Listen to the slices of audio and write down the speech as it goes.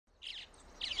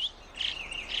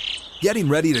Getting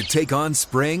ready to take on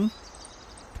spring?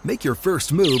 Make your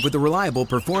first move with the reliable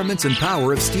performance and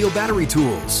power of Steel battery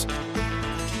tools.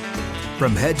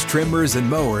 From hedge trimmers and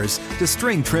mowers to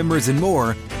string trimmers and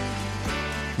more,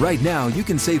 right now you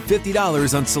can save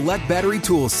 $50 on select battery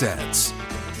tool sets.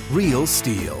 Real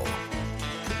Steel.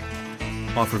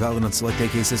 Offer valid on select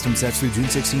AK system sets through June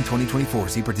 16, 2024.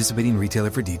 See participating retailer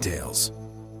for details.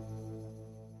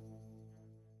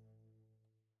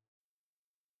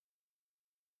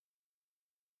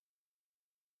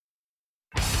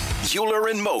 Euler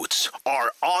and Moats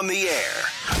are on the air.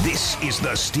 This is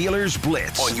the Steelers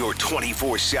Blitz on your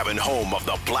 24/7 home of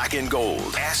the black and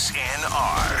gold.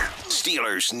 SNR,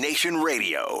 Steelers Nation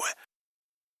Radio.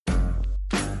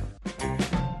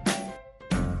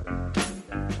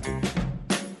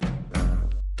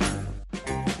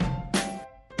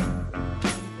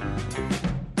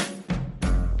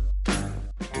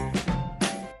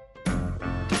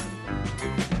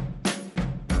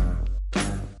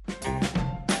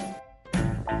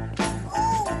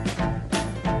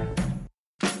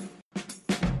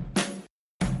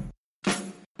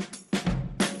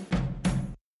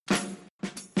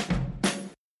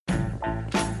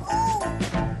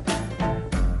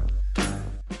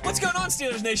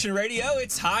 Steelers Nation Radio.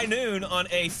 It's high noon on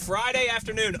a Friday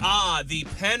afternoon. The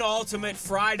penultimate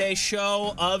Friday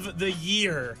show of the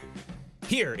year.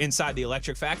 Here inside the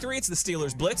Electric Factory, it's the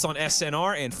Steelers Blitz on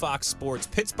SNR and Fox Sports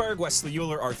Pittsburgh. Wesley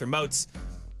Euler, Arthur Moats.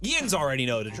 Yins already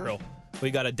know the drill. We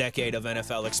got a decade of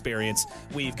NFL experience.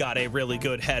 We've got a really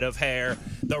good head of hair.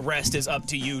 The rest is up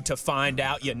to you to find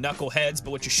out, you knuckleheads.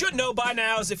 But what you should know by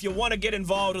now is if you want to get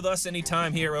involved with us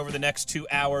anytime here over the next 2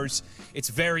 hours, it's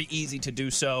very easy to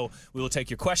do so. We will take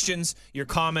your questions, your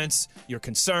comments, your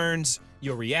concerns,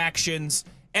 your reactions,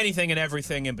 anything and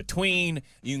everything in between.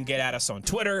 You can get at us on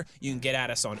Twitter. You can get at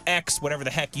us on X, whatever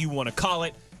the heck you want to call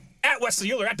it. At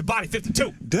Wesley Euler, at the Body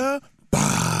 52. The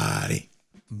Body.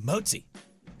 Moatsy.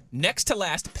 Next to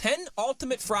last,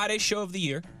 penultimate Friday show of the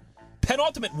year.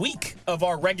 Penultimate week of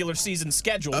our regular season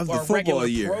schedule. Of the our football regular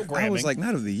year. programming. I was like,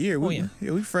 not of the year. We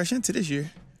fresh into this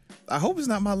year. I hope it's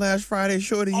not my last Friday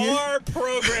show of the year. Our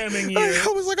programming year. I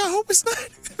was like, I hope it's not.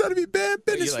 That'd be bad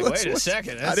business. You're like, wait a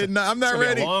second. I'm not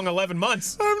ready. A long 11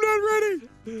 months. I'm not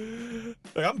ready.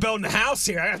 Like, I'm building a house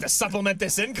here. I have to supplement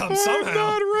this income somehow. I'm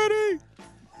not ready.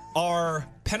 Our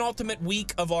penultimate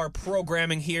week of our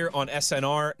programming here on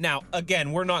SNR. Now,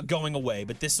 again, we're not going away,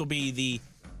 but this will be the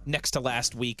next to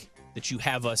last week that you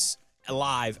have us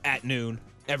live at noon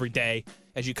every day,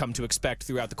 as you come to expect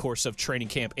throughout the course of training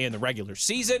camp and the regular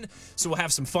season. So we'll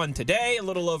have some fun today. A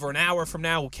little over an hour from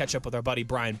now, we'll catch up with our buddy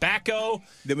Brian Bacco.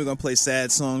 Then we're going to play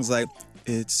sad songs like,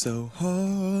 It's So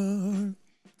Hard.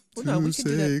 Well, no, we can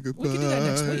do that. We can do that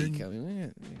next week. I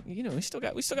mean, we still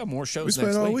got more shows next week.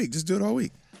 We spend it all week. Just do it all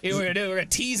week. Yeah, we're gonna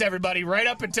tease everybody right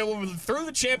up until we're through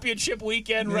the championship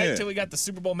weekend, right until we got the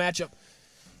Super Bowl matchup,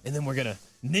 and then we're gonna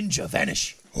ninja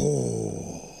vanish.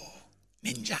 Oh,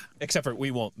 ninja! Except for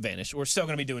we won't vanish. We're still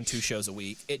gonna be doing 2 shows a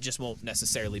week. It just won't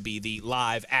necessarily be the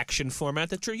live action format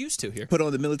that you're used to here. Put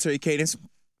on the military cadence.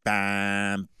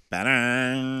 Bam,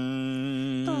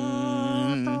 ba-dum.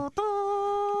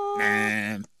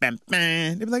 Bam,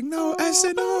 bam. They be like, no,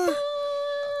 SNR.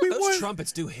 Those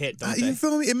trumpets do hit, don't they? You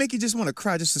feel me? It make you just want to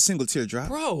cry, just a single teardrop.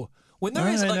 Bro, when there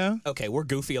is okay, we're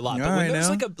goofy a lot, but when there's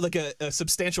like a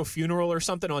substantial funeral or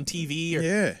something on TV,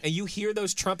 and you hear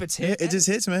those trumpets hit, it just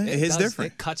hits, man. It hits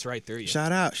different. It cuts right through you.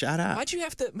 Shout out. Why'd you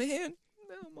have to, man?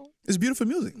 It's beautiful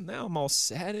music. Now I'm all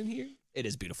sad in here. It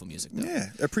is beautiful music, though. Yeah,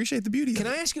 appreciate the beauty. Can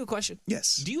I ask you a question?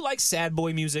 Yes. Do you like sad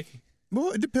boy music?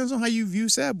 Well, it depends on how you view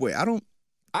sad boy.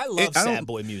 I love sad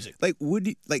boy music. Like,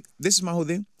 this is my whole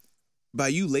thing. By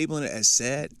you labeling it as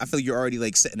sad, I feel like you're already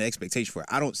like setting an expectation for it.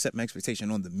 I don't set my expectation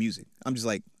on the music. I'm just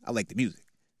like, I like the music.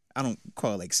 I don't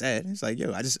call it like sad. It's like,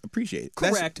 yo, I just appreciate it.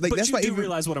 Correct. But you do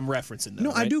realize what I'm referencing, though,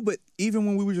 No, right? I do. But even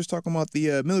when we were just talking about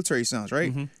the military sounds,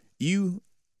 right? Mm-hmm.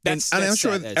 I'm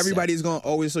sure everybody is going to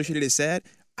always associate it as sad.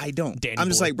 I don't. I'm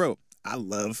just like, bro, I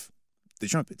love the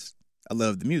trumpets. I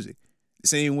love the music. The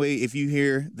same way if you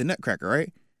hear the Nutcracker,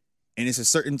 right? And it's a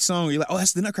certain song, you're like, oh,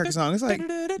 that's the Nutcracker song. It's like,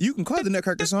 you can call it the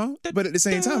Nutcracker song, but at the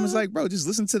same time, it's like, bro, just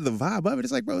listen to the vibe of it.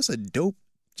 It's like, bro, it's a dope,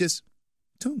 just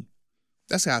tune.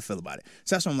 That's how I feel about it.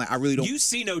 So that's why I'm like, I really don't. You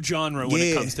see no genre when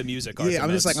it comes to music, Arthur. Yeah,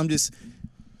 I'm just,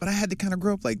 but I had to kind of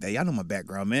grow up like that. Y'all know my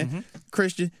background, man. Mm-hmm.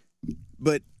 Christian,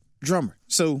 but drummer.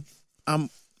 So I'm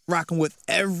rocking with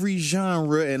every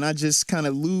genre, and I just kind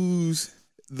of lose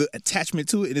the attachment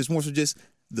to it. And it's more so just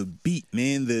the beat,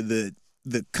 man,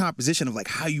 the composition of like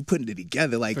how you putting it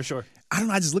together. Like, for sure. I don't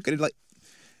know. I just look at it like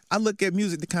I look at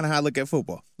music the kind of how I look at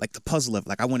football, like the puzzle of,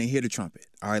 like, I want to hear the trumpet.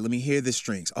 All right, let me hear the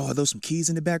strings. Oh, are those some keys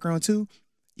in the background too?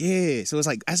 Yeah. So it's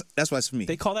like, that's why it's for me.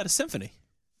 They call that a symphony.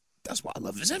 That's why I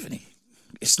love the symphony.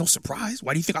 It's no surprise.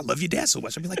 Why do you think I love your dad so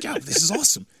much? I'd be like, yo, this is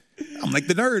awesome. I'm like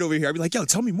the nerd over here. I'd be like, yo,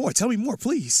 tell me more,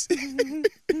 please.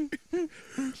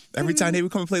 Every time they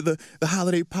would come and play the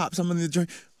holiday pops, I'm in the joint.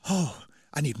 Oh,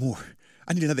 I need more.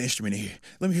 I need another instrument in here.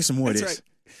 Let me hear some more of this. Right.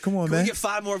 Come on, man. Can we get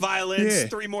 5 more violins,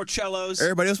 3 more cellos?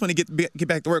 Everybody else want to get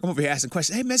back to work. I'm over here asking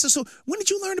questions. Hey, man, so when did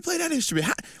you learn to play that instrument?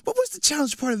 What was the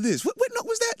challenge part of this? What note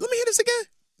was that? Let me hear this again.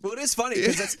 Well, it is funny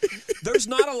because there's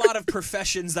not a lot of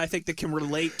professions I think that can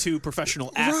relate to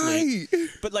professional athlete. Right.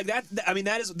 But like that, I mean,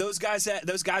 that is those guys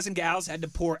and gals had to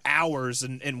pour hours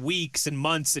and weeks and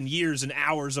months and years and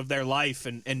hours of their life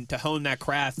and to hone that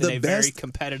craft in a very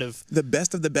competitive. The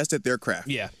best of the best at their craft.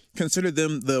 Yeah. Consider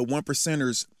them the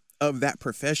 1%ers of that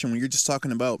profession when you're just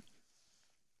talking about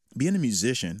being a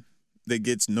musician that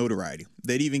gets notoriety,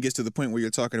 that even gets to the point where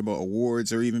you're talking about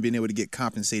awards or even being able to get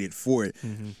compensated for it.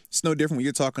 Mm-hmm. It's no different when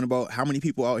you're talking about how many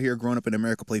people out here growing up in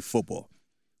America play football.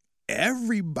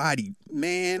 Everybody,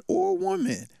 man or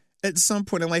woman, at some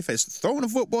point in life has thrown a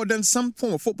football, done some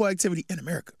form of football activity in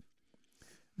America.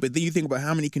 But then you think about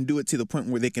how many can do it to the point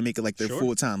where they can make it like their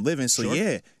full-time living. So,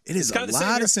 yeah, it is a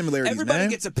lot of similarities, everybody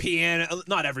gets a piano.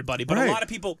 Not everybody, but a lot of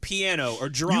people piano or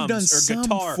drums or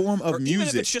guitar. Some form of music. Even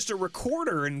if it's just a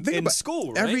recorder in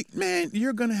school, right?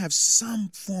 You're going to have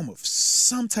some form of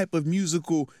some type of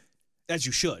musical as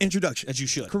you should. Introduction. As you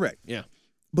should. Correct. Yeah.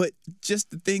 But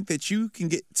just to think that you can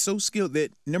get so skilled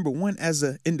that, number one, as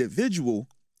an individual,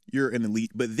 you're an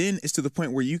elite. But then it's to the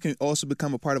point where you can also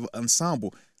become a part of an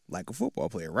ensemble. Like a football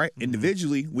player, right? Mm-hmm.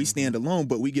 Individually, we stand alone,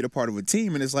 but we get a part of a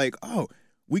team, and it's like, oh,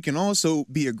 we can also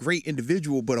be a great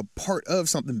individual, but a part of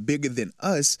something bigger than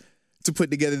us to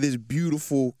put together this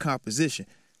beautiful composition.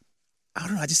 I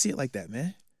don't know. I just see it like that,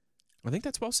 man. I think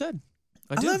that's well said.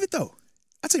 I love it, though.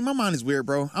 I tell you, my mind is weird,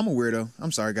 bro. I'm a weirdo.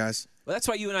 I'm sorry, guys. Well, that's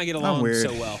why you and I get along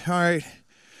so well. All right.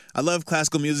 I love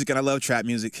classical music, and I love trap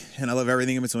music, and I love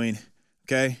everything in between.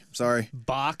 Okay, sorry.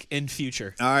 Bach and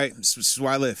Future. All right, this is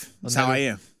where I live. That's how I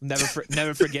am. Never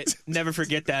forget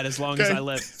that as long as I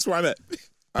live. That's where I'm at.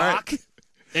 Bach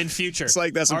and Future. It's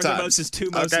like that sometimes. Are the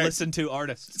two most listened to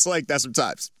artists. It's like that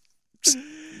sometimes.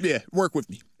 Work with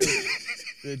me.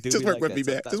 Just work with me,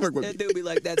 man. Just work with me. It do be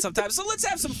like that sometimes. So let's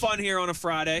have some fun here on a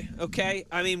Friday, okay?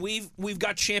 I mean, we've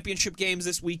got championship games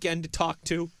this weekend to talk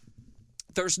to.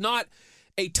 There's not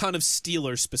a ton of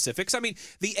Steelers specifics. I mean,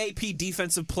 the AP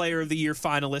Defensive Player of the Year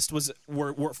finalists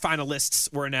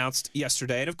were announced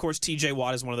yesterday, and of course, T.J.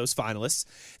 Watt is one of those finalists.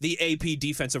 The AP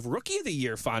Defensive Rookie of the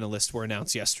Year finalists were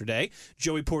announced yesterday.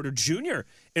 Joey Porter Jr.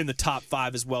 in the top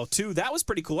 5 as well too. That was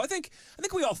pretty cool. I think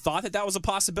we all thought that was a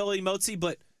possibility, Motzi,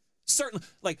 but certainly,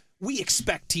 we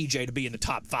expect T.J. to be in the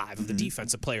top 5 of the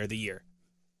Defensive Player of the Year.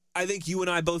 I think you and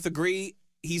I both agree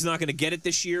he's not going to get it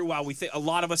this year, while a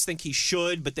lot of us think he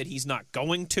should, but that he's not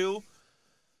going to.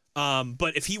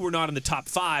 But if he were not in the top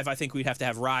 5, I think we'd have to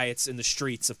have riots in the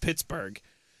streets of Pittsburgh.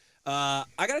 I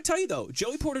got to tell you, though,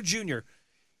 Joey Porter Jr.,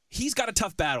 he's got a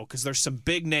tough battle because there's some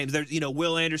big names. There's,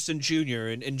 Will Anderson Jr.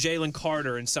 and Jalen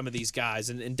Carter and some of these guys,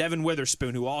 and Devin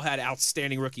Witherspoon, who all had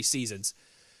outstanding rookie seasons.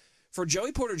 For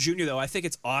Joey Porter Jr., though, I think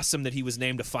it's awesome that he was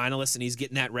named a finalist and he's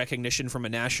getting that recognition from a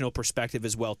national perspective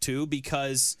as well, too,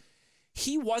 because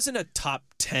he wasn't a top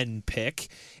 10 pick,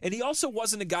 and he also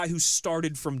wasn't a guy who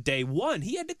started from day one.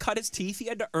 He had to cut his teeth. He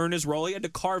had to earn his role. He had to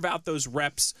carve out those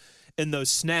reps and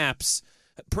those snaps.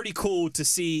 Pretty cool to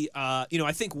see.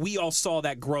 I think we all saw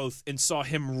that growth and saw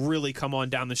him really come on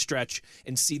down the stretch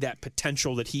and see that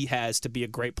potential that he has to be a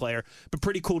great player. But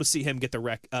pretty cool to see him get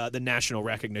the national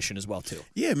recognition as well, too.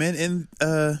 Yeah, man. And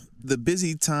the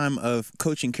busy time of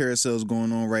coaching carousels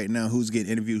going on right now, who's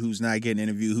getting interviewed, who's not getting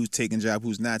interviewed, who's taking jobs,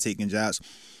 who's not taking jobs.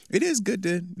 It is good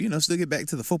to, still get back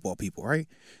to the football people, right?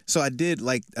 So I did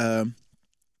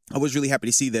I was really happy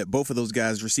to see that both of those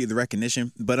guys received the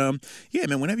recognition. But, yeah,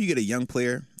 man, whenever you get a young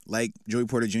player like Joey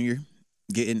Porter Jr.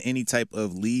 getting any type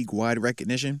of league-wide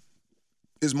recognition,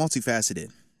 it's multifaceted.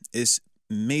 It's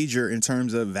major in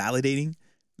terms of validating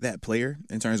that player,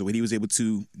 in terms of what he was able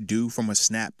to do from a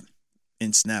snap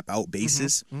and snap-out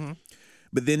basis. Mm-hmm. Mm-hmm.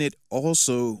 But then it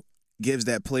also gives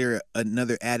that player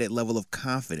another added level of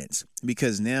confidence,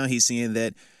 because now he's seeing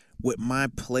that what my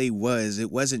play was,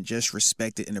 it wasn't just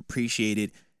respected and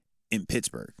appreciated in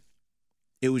Pittsburgh.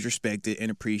 It was respected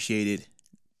and appreciated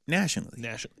nationally.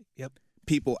 Yep.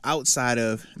 People outside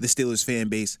of the Steelers fan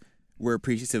base were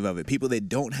appreciative of it. People that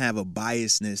don't have a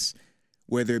biasness,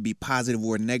 whether it be positive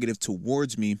or negative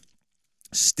towards me,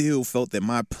 still felt that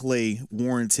my play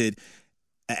warranted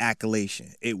an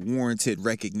accolation. It warranted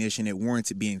recognition. It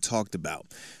warranted being talked about.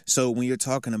 So when you're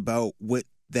talking about what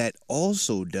that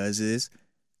also does is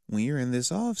when you're in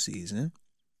this off season,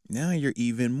 now you're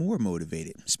even more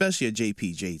motivated, especially a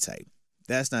JPJ type.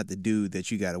 That's not the dude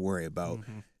that you got to worry about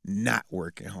not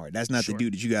working hard. That's not the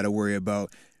dude that you got to worry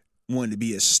about wanting to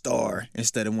be a star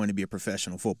instead of wanting to be a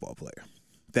professional football player.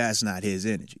 That's not his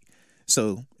energy.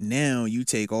 So now you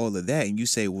take all of that and you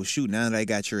say, well, shoot, now that I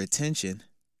got your attention,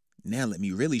 now let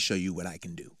me really show you what I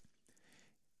can do.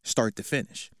 Start to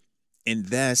finish. And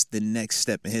that's the next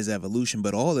step in his evolution.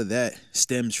 But all of that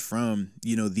stems from,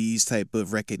 these type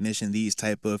of recognition, these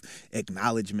type of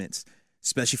acknowledgments,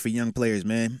 especially for young players,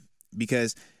 man.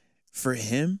 Because for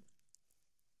him,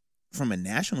 from a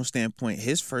national standpoint,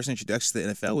 his first introduction to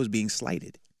the NFL was being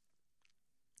slighted.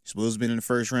 Supposed to have been in the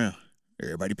first round.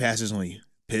 Everybody passes on you.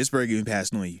 Pittsburgh even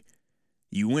passed on you.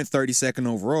 You went 32nd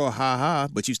overall,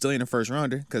 but you still in the first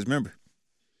rounder. Because remember,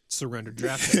 surrender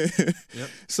draft. Yep.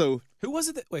 So who was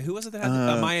it that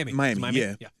had Miami?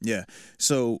 Miami. Yeah.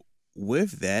 So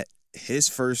with that, his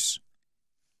first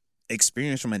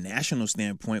experience from a national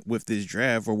standpoint with this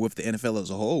draft or with the NFL as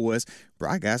a whole was,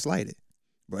 bro, I got slighted.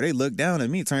 Bro, they looked down at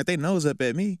me, turned their nose up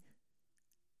at me.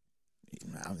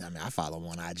 I follow him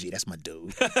on IG. That's my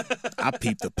dude. I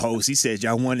peeped the post. He said,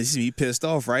 y'all wanted to see me pissed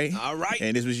off, right? All right.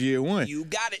 And this was year one. You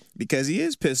got it. Because he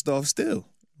is pissed off still.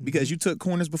 Because you took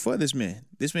corners before this man.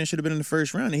 This man should have been in the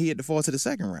first round, and he had to fall to the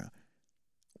second round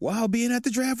while being at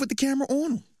the draft with the camera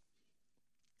on him.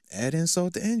 Add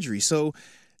insult to injury. So,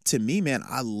 to me, man,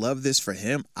 I love this for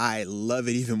him. I love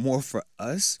it even more for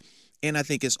us. And I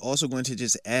think it's also going to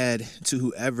just add to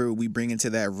whoever we bring into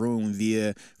that room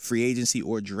via free agency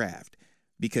or draft.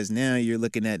 Because now you're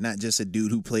looking at not just a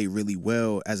dude who played really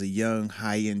well as a young,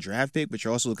 high-end draft pick, but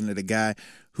you're also looking at a guy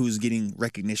who's getting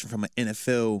recognition from an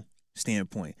NFL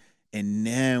standpoint. And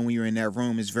now when you're in that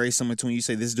room, it's very similar to when you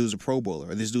say this dude's a Pro Bowler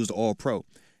or this dude's the All-Pro.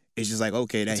 It's just like,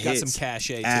 okay, that hits. It's got some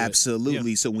cachet to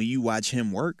Absolutely. it. So when you watch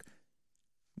him work,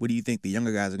 what do you think the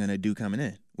younger guys are going to do coming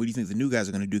in? What do you think the new guys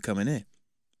are going to do coming in?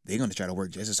 They're going to try to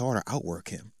work just as hard or outwork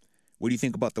him. What do you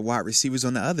think about the wide receivers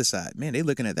on the other side? Man, they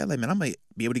looking at that like, man, I might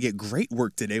be able to get great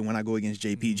work today when I go against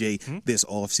JPJ this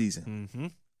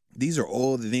offseason. These are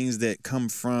all the things that come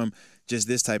from just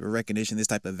this type of recognition, this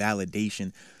type of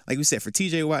validation. Like we said, for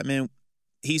TJ Watt, man,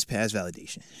 he's past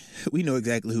validation. We know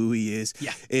exactly who he is.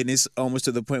 Yeah. And it's almost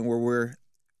to the point where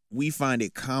we find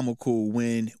it comical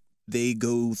when they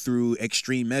go through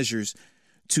extreme measures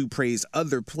to praise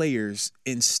other players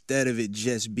instead of it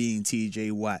just being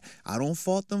TJ Watt. I don't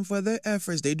fault them for their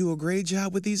efforts. They do a great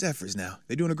job with these efforts now.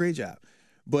 They're doing a great job.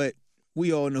 But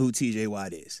we all know who TJ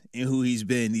Watt is and who he's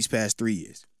been these past 3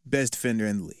 years. Best defender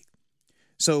in the league.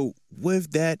 So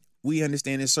with that, we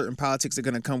understand there's certain politics that are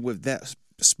going to come with that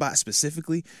spot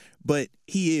specifically, but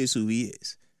he is who he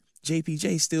is.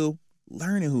 JPJ still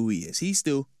learning who he is. He's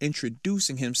still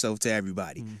introducing himself to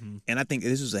everybody. And I think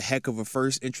this was a heck of a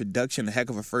first introduction, a heck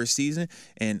of a first season,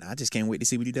 and I just can't wait to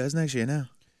see what he does next year now.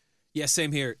 Yeah,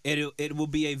 same here. It will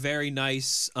be a very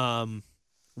nice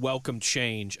welcome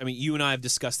change. I mean, you and I have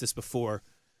discussed this before.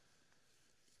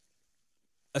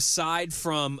 Aside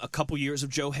from a couple years of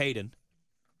Joe Hayden,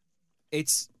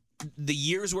 it's the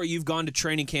years where you've gone to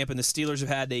training camp and the Steelers have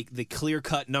had the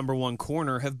clear-cut number one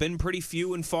corner have been pretty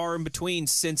few and far in between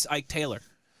since Ike Taylor.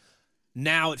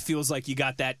 Now it feels like you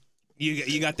got that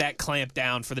you got that clamp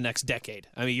down for the next decade.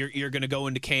 I mean, you're going to go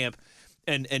into camp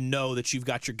and know that you've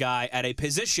got your guy at a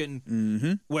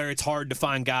position where it's hard to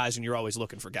find guys and you're always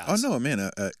looking for guys. Oh, no, man,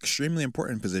 a extremely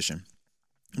important position.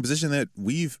 A position that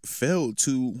we've failed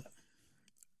to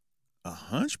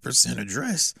 100%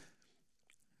 address.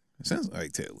 It sounds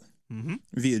like Taylor.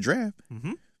 Via draft.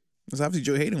 Because obviously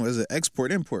Joe Hayden was an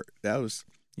export-import. That was,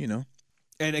 And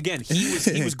again,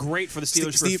 he was great for the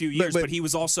Steelers for a few years, but he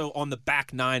was also on the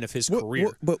back nine of his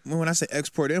career. But when I say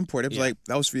export-import, it was like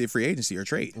that was via free agency or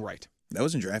trade. Right. That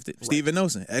wasn't drafted. Right. Steven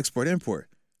Nelson, export-import.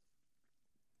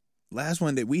 Last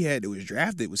one that we had that was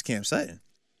drafted was Cam Sutton.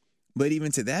 But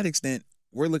even to that extent,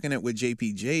 we're looking at what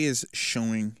JPJ is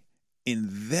showing, and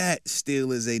that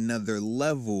still is another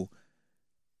level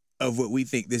of what we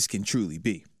think this can truly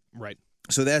be. Right.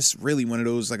 So that's really one of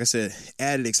those, like I said,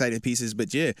 added exciting pieces.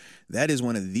 But yeah, that is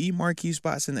one of the marquee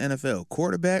spots in the NFL.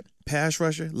 Quarterback, pass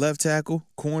rusher, left tackle,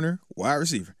 corner, wide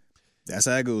receiver. That's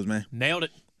how it goes, man. Nailed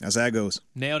it. That's how it goes.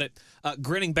 Nailed it.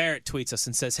 Grinning Barrett tweets us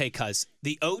and says, hey, cuz,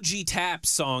 the OG Tap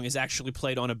song is actually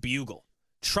played on a bugle.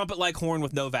 Trumpet-like horn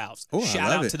with no valves. Oh,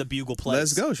 Shout out to the bugle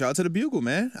players. Let's go. Shout out to the bugle,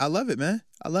 man. I love it, man.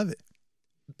 I love it.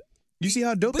 You see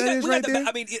how dope that is right there?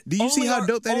 I mean, do you see how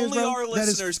dope that is, bro? Only our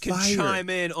listeners can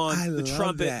chime in on the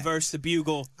trumpet versus the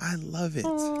bugle. I love it.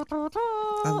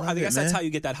 I think that's how you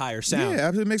get that higher sound. Yeah,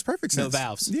 absolutely makes perfect sense. No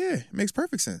valves. Yeah, it makes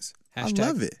perfect sense. I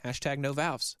love it. Hashtag no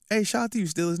valves. Hey, shout out to you,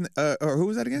 Steelers. Or who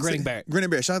was that again? Grinning Bear. Grinning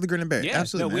Bear. Shout out to Grinning Bear. Yeah,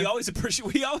 absolutely. No, man. we always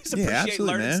appreciate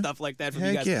learning stuff like that from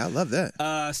you guys. Yeah, I love that.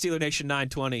 Steeler Nation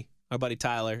 920. Our buddy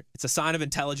Tyler. It's a sign of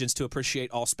intelligence to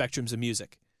appreciate all spectrums of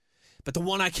music. But the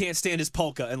one I can't stand is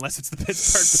polka, unless it's the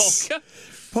Pittsburgh polka.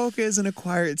 Polka is an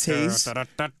acquired taste. I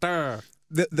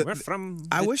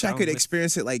wish I could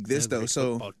experience it like this, though.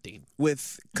 So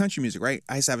with country music, right?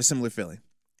 I used to have a similar feeling.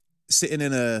 Sitting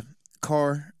in a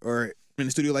car or in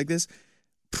a studio like this,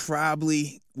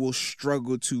 probably will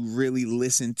struggle to really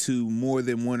listen to more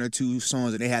than one or two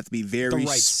songs, and they have to be very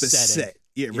specific.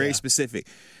 Yeah, very specific.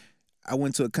 I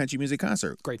went to a country music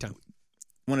concert. Great time.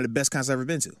 One of the best concerts I've ever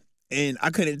been to. And I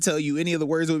couldn't tell you any of the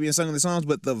words that were being sung in the songs,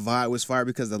 but the vibe was fire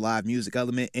because of the live music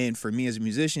element. And for me as a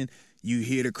musician, you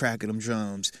hear the crack of them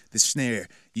drums, the snare.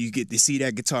 You get to see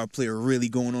that guitar player really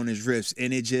going on his riffs.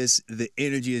 And the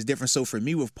energy is different. So for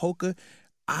me with polka,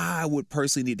 I would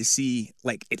personally need to see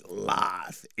like it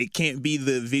live. It can't be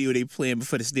the video they playing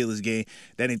before the Steelers game.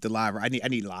 That ain't the live. I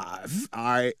need live. All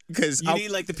right, because you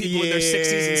need like the people in their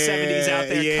 60s and 70s out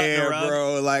there cutting the rug.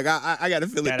 Bro. Like I got to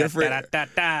feel it different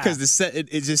because the set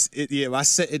my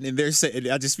setting and their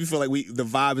setting. I just feel like the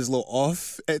vibe is a little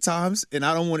off at times, and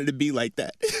I don't want it to be like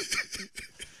that.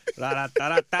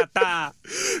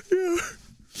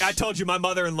 I told you my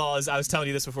mother-in-law is. I was telling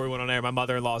you this before we went on air. My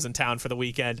mother-in-law is in town for the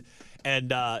weekend.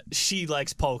 And she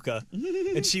likes polka,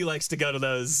 and she likes to go to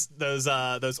those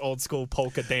old school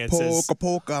polka dances.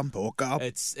 Polka.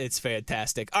 It's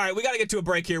fantastic. All right, we got to get to a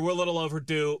break here. We're a little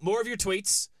overdue. More of your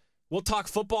tweets. We'll talk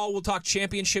football. We'll talk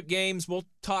championship games. We'll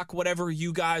talk whatever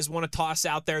you guys want to toss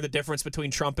out there. The difference between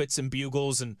trumpets and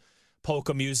bugles and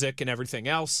polka music and everything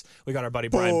else. We got our buddy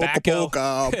Brian Bacco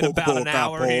in about an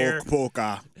hour here.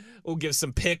 We'll give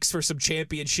some picks for some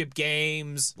championship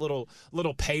games, little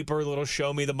paper, little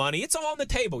show me the money. It's all on the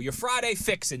table. Your Friday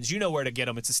fixins, you know where to get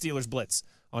them. It's the Steelers Blitz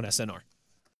on SNR.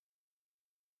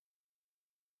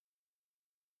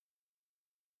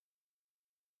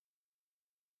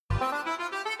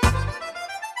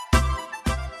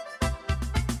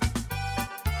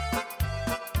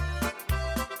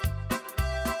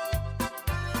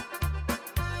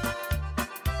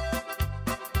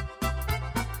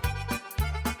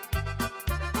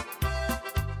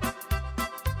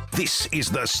 This is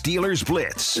the Steelers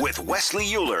Blitz with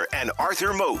Wesley Euler and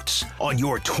Arthur Moats on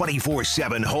your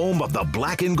 24/7 home of the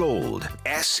black and gold,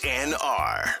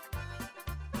 SNR.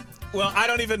 Well, how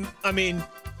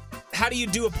do you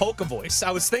do a polka voice?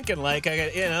 I was thinking polka.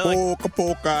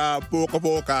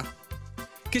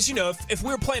 Because, if we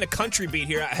were playing a country beat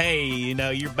here, hey,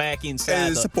 you're back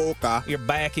inside you're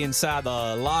back inside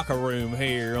the locker room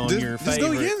here on your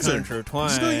favorite country twang.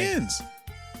 Just go Yens.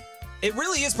 It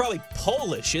really is probably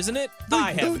Polish, isn't it?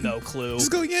 I have no clue. Just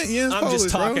go Yens. I'm Polish,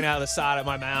 just talking bro. out of the side of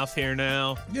my mouth here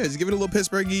now. Yeah, just give it a little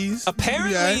Pittsburghese.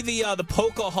 Apparently, the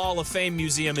Polka Hall of Fame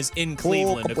Museum is in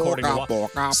Cleveland, according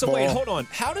to So wait, hold on.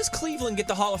 How does Cleveland get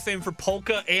the Hall of Fame for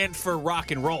polka and for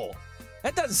rock and roll?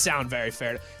 That doesn't sound very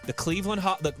fair. The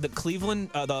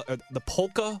the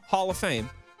Polka Hall of Fame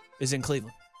is in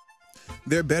Cleveland.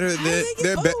 They're better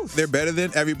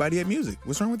than everybody at music.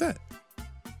 What's wrong with that?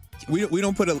 We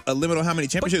don't put a limit on how many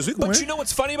championships we can win. But you know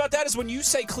what's funny about that is when you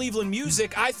say Cleveland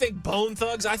music, I think Bone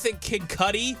Thugs, I think Kid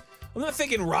Cudi. I'm not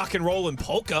thinking rock and roll and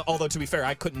polka, although to be fair,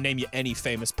 I couldn't name you any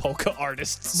famous polka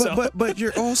artists. But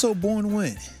you're also born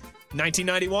when?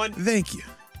 1991? Thank you.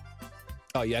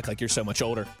 Oh, you act like you're so much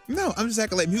older. No, I'm just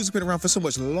acting like music's been around for so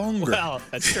much longer. Well,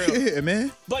 that's true. Yeah,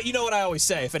 man. But you know what I always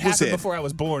say? If it happened before I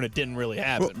was born, it didn't really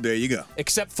happen. Well, there you go.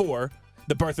 Except for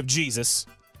the birth of Jesus,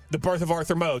 the birth of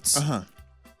Arthur Moats.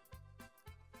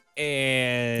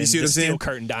 And you see what the I'm saying? Steel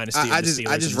Curtain Dynasty. I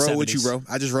just roll with you, bro.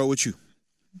 I just roll with you.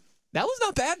 That was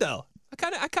not bad though. I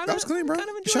kind of that was clean, bro. Kind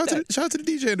of enjoyed that. Shout out to the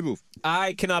DJ in the booth.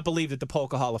 I cannot believe that the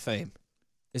Polka Hall of Fame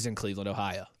is in Cleveland,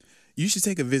 Ohio. You should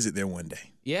take a visit there one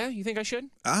day. Yeah, you think I should?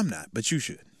 I'm not, but you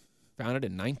should. Founded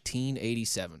in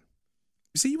 1987.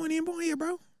 See, you weren't even born here,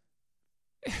 bro.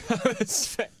 I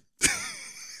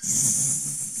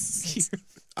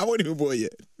wasn't even born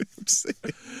yet. I'm just saying.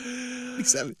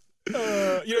 87.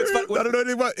 It's fun. I don't know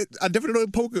anything about it. I definitely know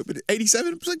polka, but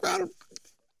 87. I'm just like, I don't.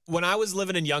 When I was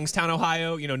living in Youngstown,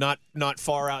 Ohio, not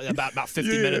far out, about 50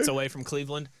 minutes away from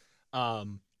Cleveland.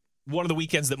 One of the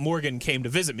weekends that Morgan came to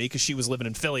visit me because she was living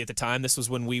in Philly at the time. This was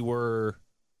when we were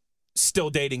still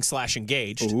dating /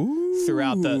 engaged. Ooh.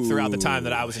 throughout the time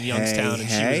that I was in Youngstown and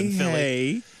she was in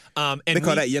Philly. And they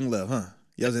call that young love, huh?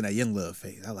 Y'all was in that young love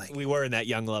phase. I like it. We were in that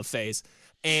young love phase.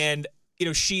 And,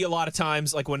 she a lot of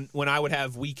times, like when I would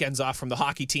have weekends off from the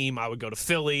hockey team, I would go to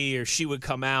Philly, or she would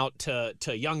come out to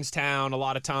Youngstown a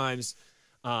lot of times.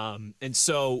 And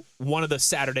so one of the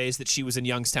Saturdays that she was in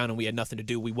Youngstown and we had nothing to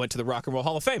do, we went to the Rock and Roll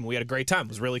Hall of Fame. We had a great time. It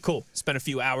was really cool. Spent a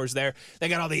few hours there. They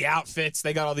got all the outfits.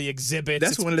 They got all the exhibits.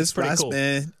 That's one of the spots,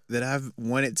 man, that I've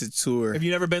wanted to tour. Have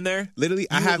you never been there? Literally,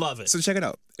 I would love it. So check it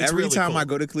out. It's Every really time cool. I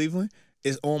go to Cleveland,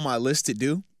 it's on my list to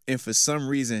do. And for some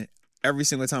reason, every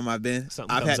single time I've been,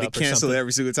 I've had to cancel it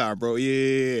every single time, bro.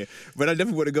 Yeah. But I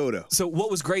definitely want to go, though. So what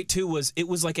was great, too, was it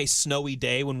was like a snowy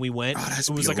day when we went. Oh, that's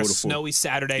it was beautiful. like a snowy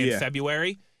Saturday in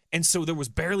February. And so there was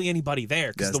barely anybody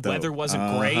there because the weather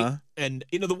wasn't great. And,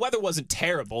 the weather wasn't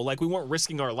terrible. Like, we weren't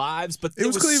risking our lives. But it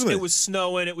was Cleveland. It was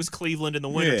snowing. It was Cleveland in the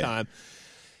wintertime.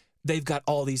 They've got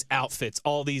all these outfits,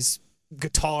 all these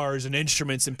guitars and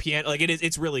instruments and piano. Like,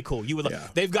 it's really cool.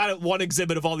 They've got one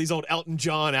exhibit of all these old Elton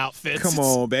John outfits. Come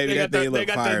on, baby. They got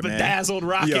the bedazzled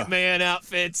Rocket Man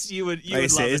outfits. You would love it.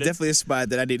 It's definitely a spot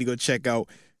that I need to go check out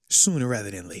sooner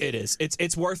rather than later. It is.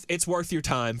 It's worth your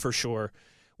time for sure.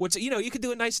 Which, you could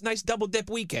do a nice double dip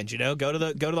weekend, go to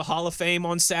the Hall of Fame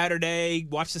on Saturday,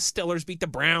 watch the Steelers beat the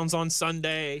Browns on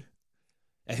Sunday.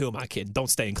 Hey, who am I kidding? Don't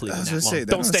stay in Cleveland that long.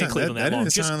 Don't stay in Cleveland that long.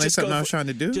 That didn't sound like something I was trying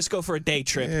to do. Just go for a day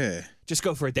trip. Yeah. Just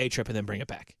go for a day trip and then bring it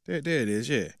back. There it is,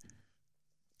 yeah.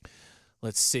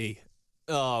 Let's see.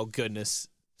 Oh, goodness.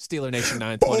 Steeler Nation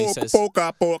 920 says.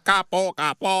 Polka.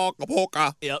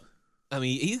 Yep. I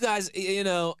mean, you guys, you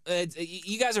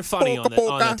guys are funny on the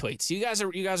tweets. You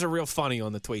guys are real funny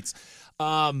on the tweets.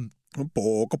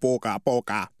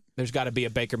 Polka. There's got to be a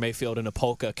Baker Mayfield and a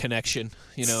polka connection,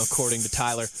 according to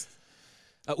Tyler.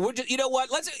 You know what?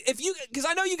 Because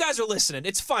I know you guys are listening.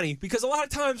 It's funny because a lot of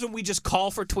times when we just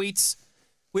call for tweets,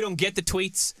 we don't get the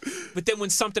tweets. But then when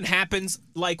something happens,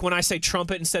 like when I say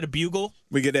trumpet instead of bugle,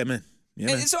 we get that, man. Yeah,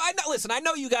 man. So I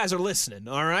know you guys are listening.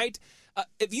 All right.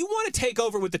 If you want to take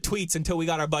over with the tweets until we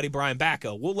got our buddy Brian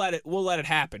Bacco, we'll let it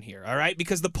happen here, all right?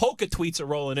 Because the polka tweets are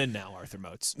rolling in now, Arthur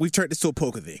Moats. We've turned this to a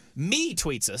polka thing. Me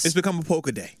tweets us. It's become a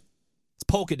polka day. It's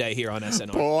polka day here on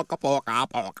SNR.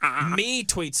 Polka. Me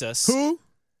tweets us. Who?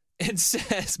 And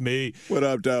says me. What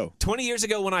up, Doe? 20 years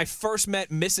ago when I first met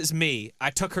Mrs. Me, I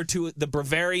took her to the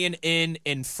Bavarian Inn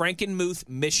in Frankenmuth,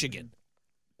 Michigan.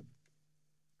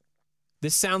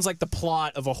 This sounds like the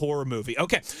plot of a horror movie.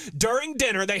 Okay. During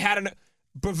dinner, they had a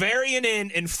Bavarian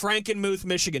Inn in Frankenmuth,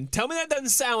 Michigan. Tell me that doesn't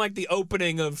sound like the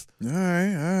opening of all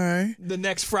right. The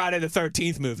next Friday the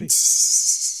 13th movie.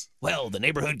 Well, the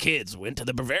neighborhood kids went to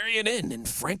the Bavarian Inn in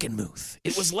Frankenmuth.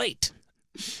 It was late.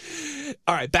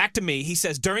 All right, back to me. He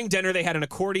says, during dinner, they had an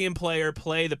accordion player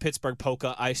play the Pittsburgh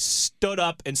polka. I stood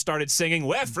up and started singing,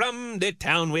 "We're from the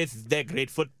town with the great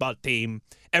football team."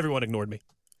 Everyone ignored me.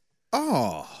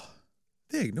 Oh.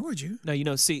 They ignored you.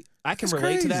 No, see, I can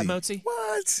relate to that, Mozi.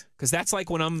 What? Because that's like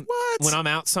when I'm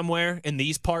out somewhere in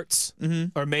these parts,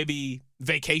 or maybe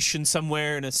vacation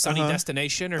somewhere in a sunny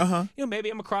destination, or maybe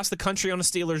I'm across the country on a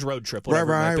Steelers road trip.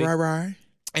 Right.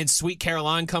 And Sweet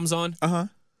Caroline comes on.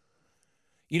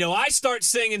 I start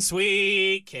singing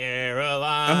Sweet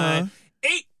Caroline.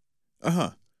 8.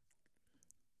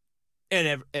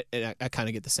 And I kind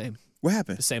of get the same. What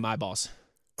happened? The same eyeballs.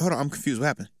 Hold on, I'm confused. What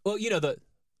happened? Well,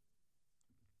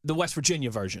 the West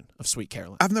Virginia version of Sweet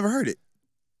Caroline. I've never heard it.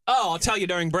 Oh, I'll tell you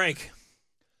during break.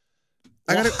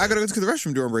 I gotta go to the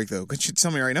restroom during break though. Could you tell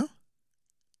me right now?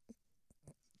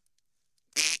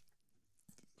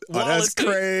 That's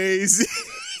crazy.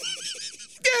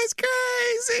 That's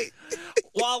crazy.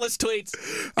 Wallace tweets.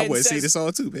 I want to see this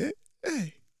all too, man.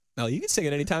 Hey. No, you can sing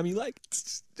it anytime you like.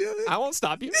 I won't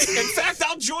stop you. In fact,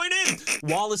 I'll join in.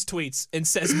 Wallace tweets and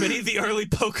says many of the early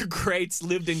polka greats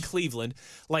lived in Cleveland,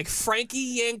 like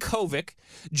Frankie Yankovic,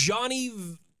 Johnny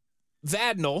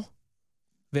Vadnal.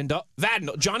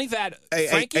 Johnny Vad.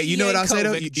 Hey, you know what I say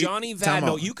though? Johnny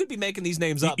Vadnal. You could be making these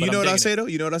names up. You know what I say though?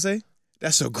 You know what I say?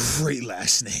 That's a great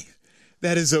last name.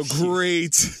 That is a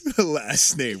great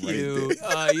last name right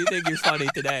there. You think you're funny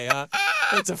today, huh?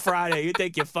 It's a Friday. You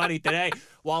think you're funny today.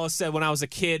 Wallace said, when I was a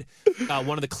kid,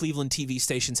 one of the Cleveland TV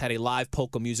stations had a live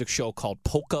polka music show called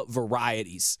Polka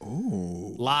Varieties.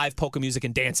 Ooh. Live polka music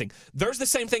and dancing. There's the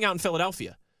same thing out in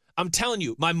Philadelphia. I'm telling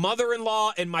you, my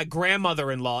mother-in-law and my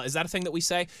grandmother-in-law, is that a thing that we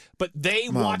say? But they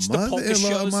watch the polka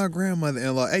shows. My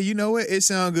grandmother-in-law. Hey, you know what? It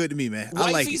sounds good to me, man.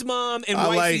 I like Wifey's mom and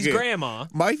wifey's grandma.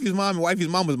 Wifey's mom and wifey's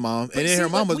mama's mom. And then her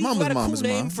mama's mama's mama's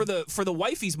mom. For the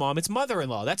wifey's mom, it's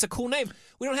mother-in-law. That's a cool name.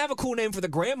 We don't have a cool name for the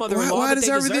grandmother-in-law. Why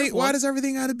does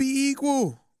everything got to be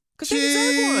equal? Because they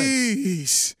deserve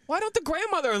one. Why don't the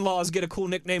grandmother-in-laws get a cool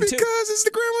nickname too? Because it's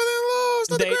the grandmother-in-law. it's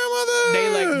not the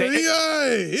grandmother.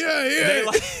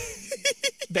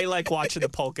 They like watching the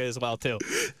polka as well too.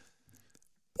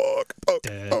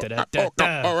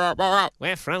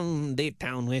 We're from the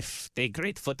town with the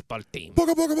great football team.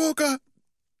 Polka, polka, polka.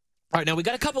 All right, now we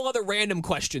got a couple other random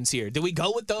questions here. Do we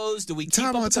go with those? Do we keep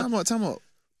Time out.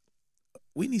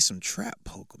 We need some trap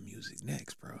polka music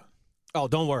next, bro. Oh,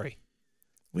 don't worry.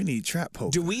 We need trap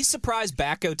polka. Do we surprise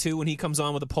Backo too when he comes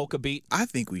on with a polka beat? I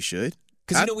think we should.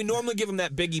 Because we normally give him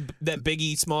that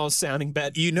biggie small sounding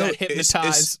bed. That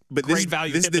hypnotize. But great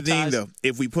value. This is the thing though.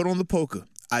 If we put on the polka,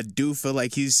 I do feel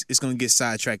like it's going to get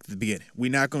sidetracked at the beginning.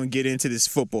 We're not going to get into this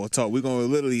football talk. We're going to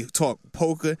literally talk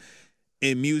polka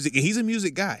and music. And he's a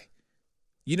music guy.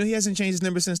 You know, he hasn't changed his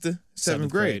number since the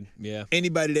seventh grade. Yeah.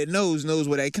 Anybody that knows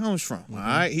where that comes from. Mm-hmm. All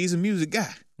right. He's a music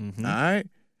guy. Mm-hmm. All right.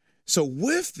 So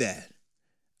with that,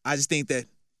 I just think that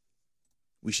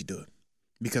we should do it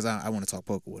because I want to talk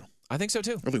polka with him. I think so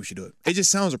too. I think we should do it. It just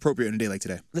sounds appropriate on a day like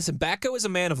today. Listen, Backo is a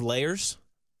man of layers.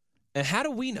 And how do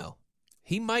we know?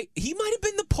 He might have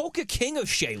been the polka king of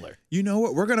Shaler. You know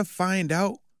what? We're going to find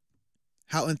out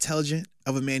how intelligent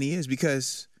of a man he is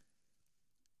because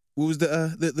what was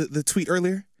the tweet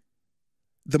earlier?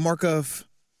 The mark of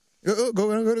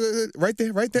go right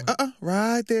there. Right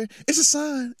there. It's a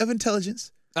sign of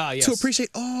intelligence. Yes. To appreciate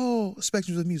all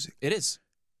spectrums of music. It is.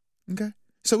 Okay.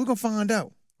 So we're going to find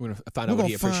out. We're going to find out what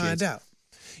he appreciates. Find out.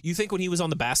 You think when he was on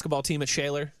the basketball team at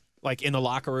Shaler, like in the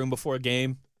locker room before a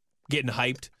game, getting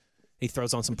hyped, he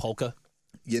throws on some polka?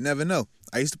 You never know.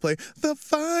 I used to play the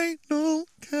final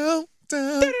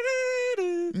countdown.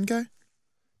 Okay.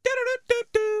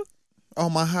 All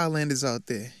my Highlanders out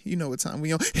there. You know what time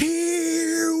we on.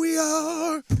 Here we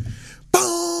are.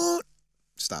 Boom.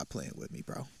 Stop playing with me,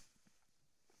 bro.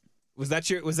 Was that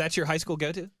your high school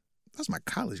go-to? That was my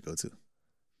college go-to.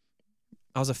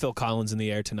 I was a Phil Collins in the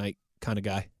air tonight kind of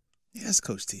guy. Yeah, that's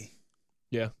Coach T.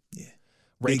 Yeah. Yeah.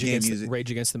 Rage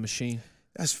Against the Machine.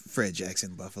 That's Fred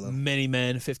Jackson, Buffalo. Many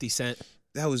Men, 50 Cent.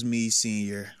 That was me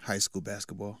senior high school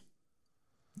basketball.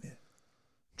 Yeah.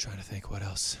 I'm trying to think what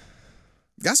else.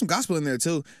 Got some gospel in there,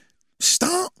 too.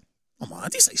 Stomp. Oh, my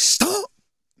auntie say stomp.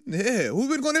 Yeah. Who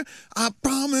been going there? I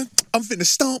promise I'm finna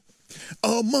stomp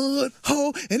a mud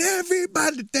hole and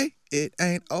everybody today. It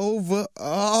ain't over.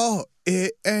 Oh,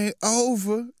 it ain't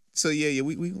over. So, yeah,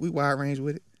 we wide range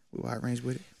with it.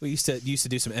 We used to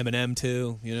do some Eminem,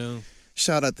 too, you know.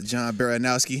 Shout out to John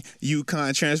Baranowski.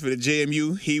 UConn transferred to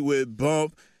JMU. He would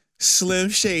bump Slim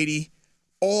Shady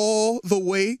all the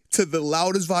way to the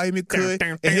loudest volume he could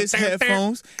in his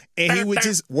headphones, and he would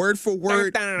just word for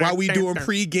word while we doing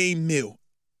pregame meal.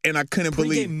 And I couldn't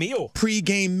believe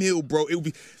pregame meal, bro. It would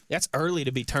be that's early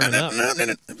to be turning up.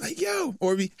 Like yo,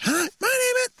 or it'd be hi,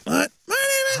 my name is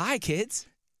hi kids.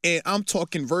 And I'm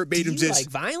talking verbatim, just like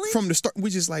violence? From the start.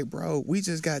 We just like, bro, we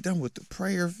just got done with the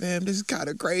prayer, fam. This is kind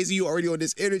of crazy. You already on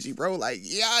this energy, bro. Like,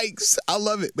 yikes. I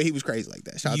love it. But he was crazy like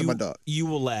that. Shout out to my dog. You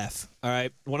will laugh, all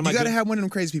right? You got to have one of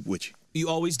them crazy people with you. You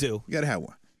always do. You got to have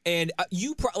one. And I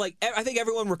think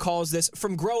everyone recalls this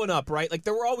from growing up, right? Like,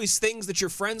 there were always things that your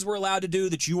friends were allowed to do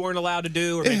that you weren't allowed to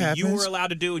do, or maybe you were allowed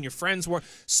to do and your friends weren't.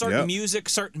 Certain music,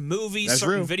 certain movies,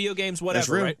 certain video games,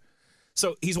 whatever, right?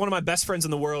 So he's one of my best friends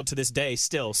in the world to this day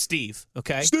still, Steve,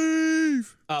 okay?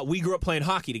 Steve! We grew up playing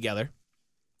hockey together.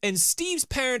 And Steve's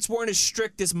parents weren't as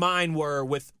strict as mine were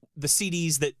with the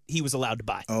CDs that he was allowed to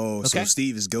buy. Oh, okay? So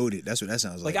Steve is goated. That's what that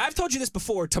sounds like. Like, I've told you this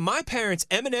before. To my parents,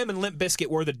 Eminem and Limp Bizkit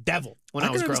were the devil when I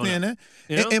was growing up. I can understand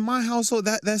that. You know? In my household,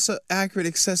 that's an accurate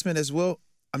assessment as well.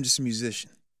 I'm just a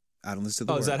musician. I don't listen to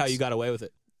the words. Is that how you got away with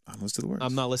it? I'm listening to the words.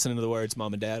 I'm not listening to the words,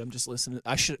 Mom and Dad. I'm just listening.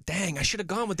 I should have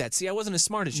gone with that. See, I wasn't as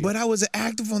smart as you. But I was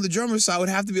active on the drummer, so I would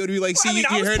have to be able to be like,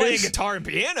 I was playing guitar and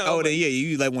piano. Oh, then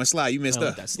you like one slide. You messed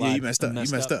up. Yeah, you messed up.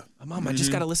 Mom, I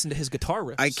just got to listen to his guitar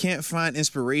riffs. I can't find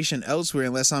inspiration elsewhere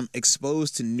unless I'm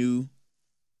exposed to new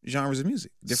genres of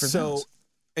music, different sounds.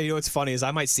 And you know what's funny is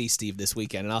I might see Steve this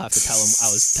weekend, and I'll have to tell him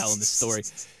I was telling this story.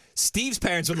 Steve's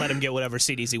parents would let him get whatever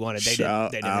CDs he wanted. They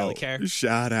didn't really care.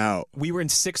 Shout out. We were in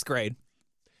 6th grade.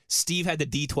 Steve had the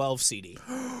D12 CD.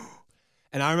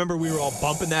 And I remember we were all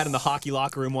bumping that in the hockey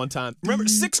locker room one time. Remember,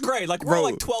 6th grade, like we're all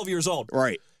like 12 years old.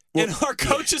 Right. Well, and our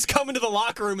coaches come into the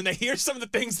locker room and they hear some of the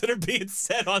things that are being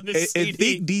said on this CD. And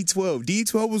think D12.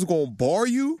 D12 was going to bar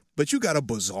you, but you got a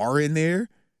Bazaar in there.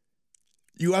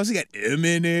 You also got M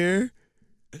in there.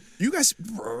 You guys,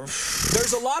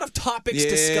 there's a lot of topics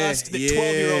discussed that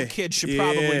 12-year-old kids should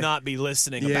probably not be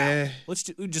listening about. Let's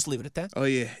just leave it at that. Oh,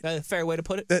 yeah. A fair way to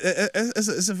put it?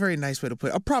 It's a very nice way to put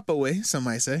it. A proper way, some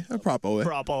might say. A proper way.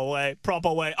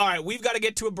 Proper way. All right, we've got to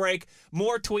get to a break.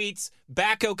 More tweets.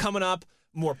 Backo coming up.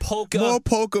 More polka. More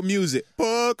polka music.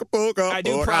 Polka, polka. I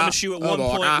do promise you at one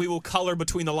point we will color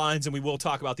between the lines and we will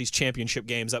talk about these championship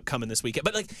games upcoming this weekend.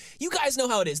 But, you guys know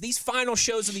how it is. These final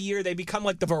shows of the year, they become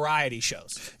like the variety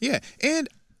shows. Yeah, and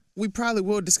we probably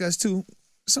will discuss, too,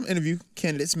 some interview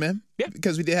candidates, man. Yeah.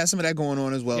 Because we did have some of that going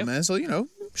on as well, man. So,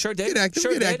 Sure did. Get active,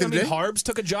 sure get did. active I mean, today. Harbs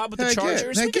took a job with the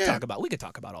Chargers. Yeah. We could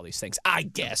talk about all these things. I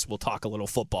guess we'll talk a little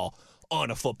football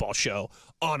on a football show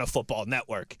on a football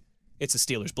network. It's the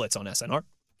Steelers Blitz on SNR.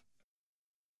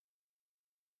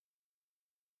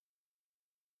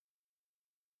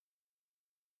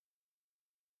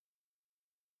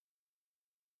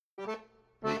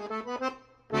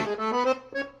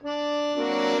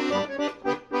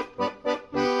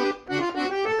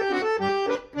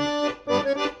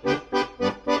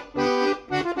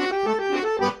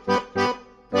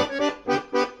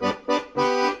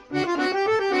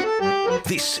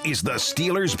 This is the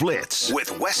Steelers Blitz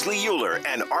with Wesley Euler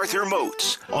and Arthur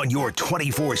Moats on your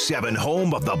 24/7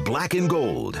 home of the black and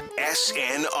gold,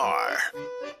 SNR.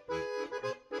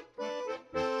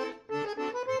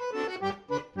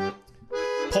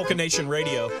 Polka Nation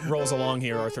Radio rolls along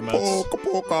here, Arthur Moats. Polka,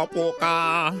 polka,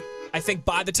 polka. I think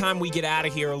by the time we get out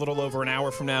of here a little over an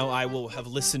hour from now, I will have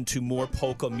listened to more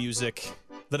polka music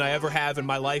than I ever have in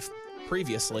my life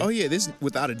previously. Oh, yeah, this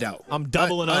without a doubt. I'm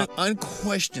doubling up.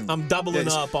 Unquestionably. I'm doubling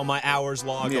up on my hours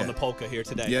logged on the polka here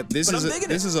today. Yeah, this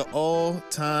is an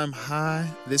all-time high.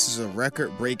 This is a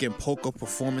record-breaking polka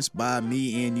performance by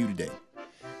me and you today.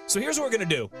 So here's what we're going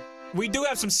to do. We do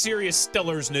have some serious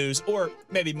Steelers news, or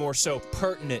maybe more so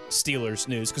pertinent Steelers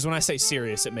news, because when I say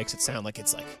serious, it makes it sound like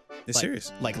it's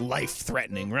serious. Like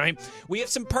life-threatening, right? We have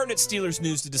some pertinent Steelers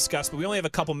news to discuss, but we only have a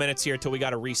couple minutes here until we got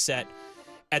to reset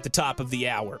at the top of the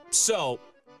hour. So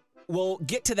we'll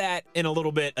get to that in a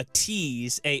little bit. A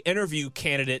tease, a interview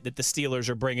candidate that the Steelers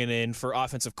are bringing in for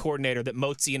offensive coordinator that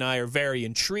Mozi and I are very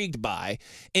intrigued by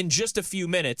in just a few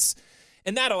minutes.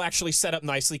 And that'll actually set up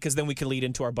nicely because then we can lead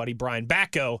into our buddy Brian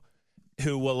Bacco,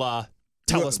 who will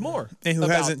tell us more. And who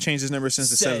hasn't changed his number since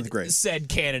the 7th grade. Said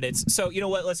candidates. So you know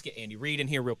what? Let's get Andy Reid in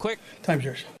here real quick. Time's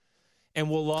yours. And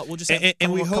we'll just have a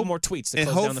couple more tweets to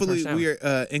close down the first hour. And hopefully we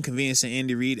are inconveniencing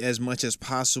Andy Reid as much as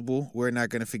possible. We're not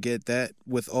going to forget that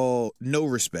with no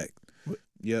respect.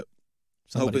 Yep.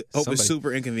 Hope it's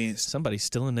super inconvenienced. Somebody's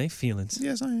still in their feelings.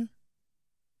 Yes, I am.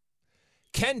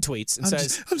 Ken tweets and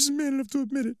says... I'm just man enough to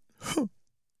admit it. Huh.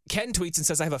 Ken tweets and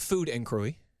says, I have a food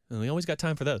inquiry. And we always got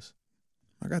time for those.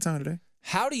 I got time today.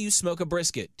 How do you smoke a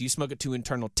brisket? Do you smoke it to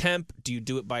internal temp? Do you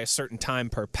do it by a certain time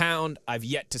per pound? I've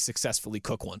yet to successfully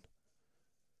cook one.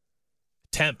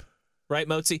 Temp, right,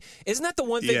 Mozi? Isn't that the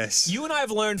one thing you and I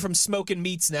have learned from smoking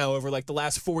meats now over like the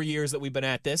last 4 years that we've been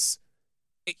at this?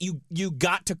 You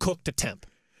got to cook to temp.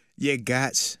 You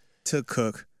got to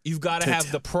cook. You've got to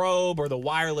have the probe or the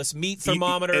wireless meat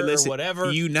thermometer or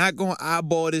whatever. You're not going to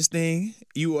eyeball this thing.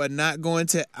 You are not going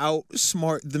to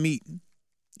outsmart the meat.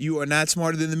 You are not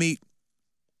smarter than the meat.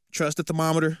 Trust the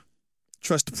thermometer.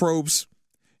 Trust the probes.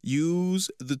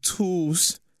 Use the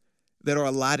tools that are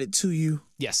allotted to you.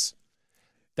 Yes.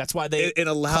 That's why they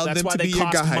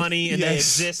cost money and they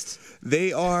exist.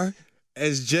 They are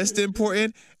as just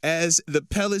important as the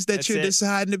pellets that you're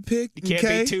deciding to pick. You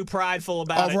can't be too prideful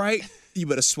about it. All right. You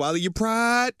better swallow your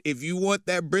pride. If you want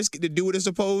that brisket to do what it's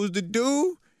supposed to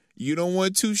do, you don't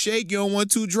want too shake, you don't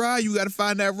want too dry. You got to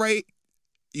find that right.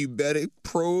 You better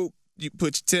probe. You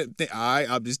put your temp thing. All right,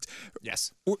 I'm just.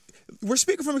 Yes. We're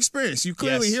speaking from experience. You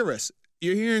clearly hear us.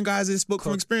 You're hearing guys that spoke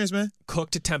from experience, man. Cook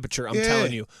to temperature, I'm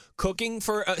telling you. Cooking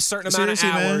for a certain amount of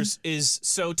hours is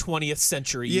so 20th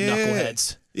century, you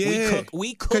knuckleheads. Yeah.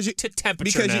 We cook to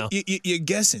temperature now. Because you're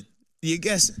guessing. You're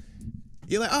guessing.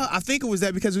 You're like, oh, I think it was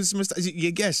that because it was some mistake.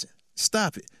 You're guessing.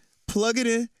 Stop it. Plug it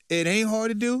in. It ain't hard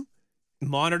to do.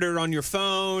 Monitor it on your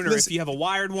phone, or if you have a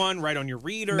wired one, right on your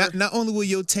reader. Not only will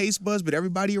your taste buds, but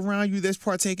everybody around you that's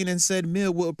partaking in said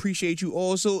meal will appreciate you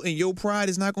also, and your pride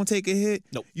is not going to take a hit.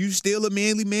 Nope. You still a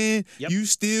manly man. Yep. You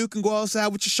still can go outside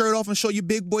with your shirt off and show your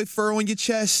big boy fur on your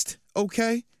chest,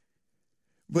 okay?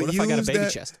 But what if I got a baby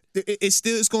chest?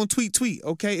 It's going to tweet,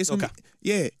 okay?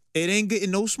 It ain't getting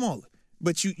no smaller.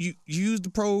 But you use the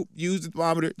probe, use the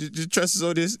thermometer, just trust us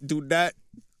on this. Do not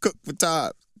cook for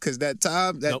time. Because that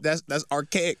time, that's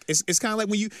archaic. It's kind of like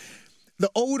when the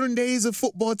olden days of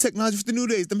football technology with the new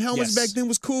days. Them helmets back then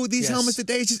was cool. These helmets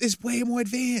today, it's way more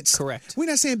advanced. Correct. We're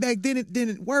not saying back then it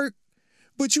didn't work,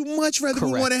 but you much rather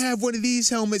want to have one of these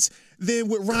helmets than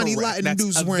what Ronnie Lott and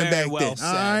dudes was wearing back then. Said.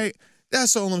 All right?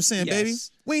 That's all I'm saying, baby.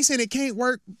 We ain't saying it can't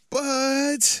work,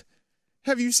 but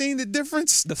Have you seen the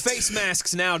difference? The face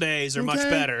masks nowadays are much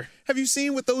better. Have you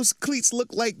seen what those cleats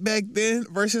look like back then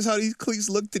versus how these cleats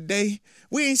look today?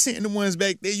 We ain't seeing the ones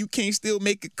back there. You can't still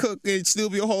make it cook and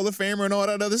still be a Hall of Famer and all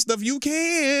that other stuff. You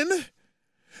can.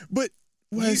 But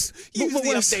Wes, use the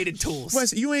updated tools.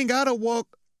 Wes, you ain't got to walk,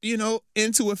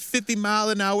 into a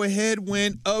 50-mile-an-hour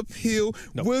headwind uphill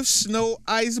with snow,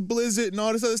 ice, blizzard, and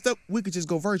all this other stuff. We could just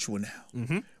go virtual now.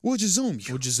 Mm-hmm. We'll just Zoom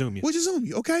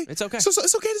you. Okay? It's okay. So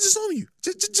it's okay to just Zoom you.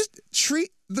 Just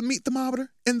treat the meat thermometer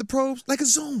and the probes like a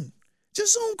Zoom.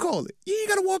 Just Zoom call it. You ain't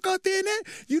got to walk out there and that.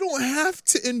 You don't have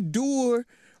to endure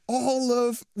all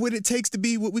of what it takes to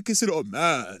be what we consider a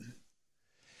man.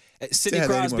 Sidney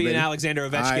Crosby and Alexander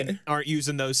Ovechkin aren't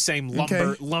using those same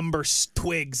lumber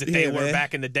twigs that they were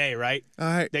back in the day, right? All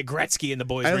right. That Gretzky and the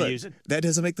boys were using. That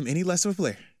doesn't make them any less of a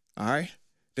player. All right?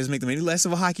 Doesn't make them any less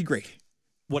of a hockey great.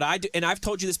 What I do, and I've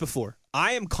told you this before,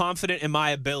 I am confident in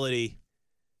my ability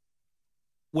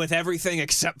with everything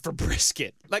except for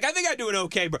brisket. Like, I think I do it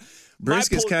okay, bro.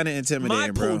 Brisket's kind of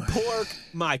intimidating, bro. My pulled pork,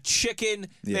 my chicken,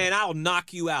 man, I'll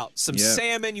knock you out. Some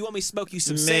salmon. You want me to smoke you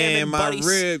some salmon? Man, my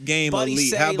rib game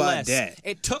elite. How about that?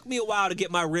 It took me a while to get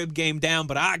my rib game down,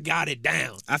 but I got it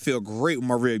down. I feel great with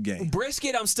my rib game.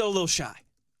 Brisket, I'm still a little shy.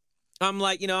 I'm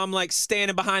like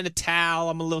standing behind the towel.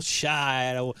 I'm a little shy.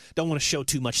 I don't want to show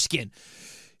too much skin.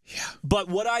 Yeah. But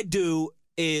what I do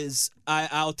is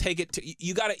I'll take it to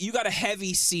you. Got a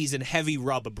heavy season, heavy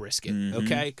rub of brisket,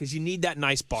 okay? Because you need that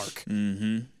nice bark.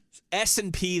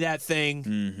 S&P that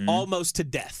thing almost to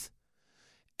death,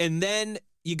 and then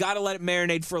you got to let it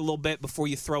marinate for a little bit before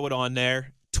you throw it on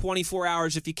there. 24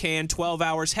 hours if you can, 12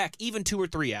 hours, heck, even 2 or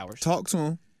 3 hours. Talk to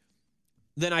him.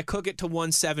 Then I cook it to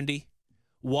 170.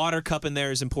 Water cup in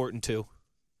there is important too.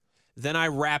 Then I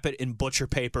wrap it in butcher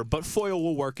paper, but foil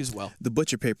will work as well. The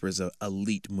butcher paper is an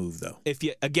elite move, though. If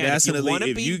you want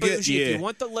to be bougie, if you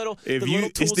want the little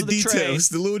tools of the trade,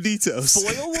 the little details.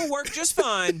 Foil will work just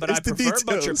fine, but I prefer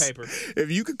butcher paper.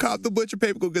 If you can cop the butcher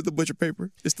paper, go get the butcher paper.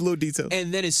 It's the little details.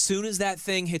 And then as soon as that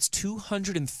thing hits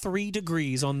 203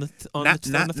 degrees on the not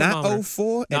thermometer, not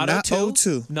 04 and not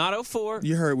 02. Not 04.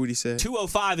 You heard what he said.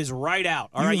 205 is right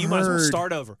out. All right, you might as well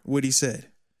start over. What he said.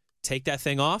 Take that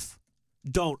thing off.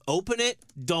 Don't open it.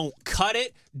 Don't cut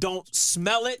it. Don't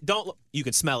smell it. You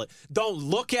can smell it. Don't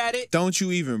look at it. Don't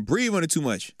you even breathe on it too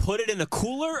much. Put it in a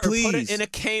cooler or put it in a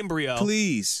Cambrio.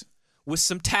 Please. With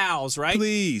some towels, right?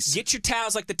 Please. Get your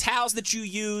towels, like the towels that you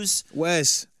use.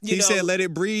 Wes, he said let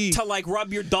it breathe. To like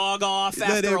rub your dog off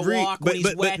after a walk when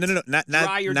he's wet. No. Not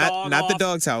the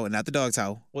dog towel. Not the dog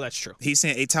towel. Well, that's true. He's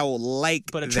saying a towel like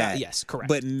that. Yes, correct.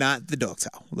 But not the dog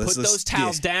towel. Put those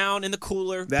towels down in the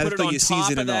cooler. That'll put it on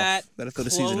top of that.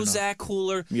 Close that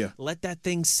cooler. Yeah. Let that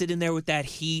thing sit in there with that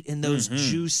heat and those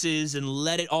juices and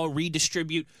let it all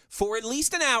redistribute for at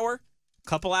least an hour.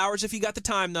 Couple hours if you got the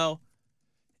time, though.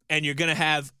 And you're going to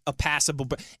have a passable.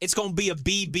 It's going to be a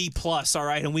BB plus, all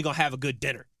right? And we're going to have a good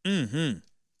dinner. That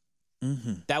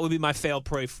would be my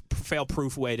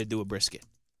fail-proof way to do a brisket.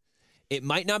 It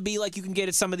might not be like you can get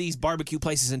at some of these barbecue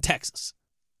places in Texas,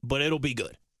 but it'll be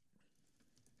good.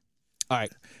 All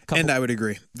right. And I would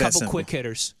agree. That's couple quick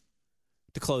hitters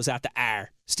to close out the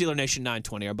hour. Steeler Nation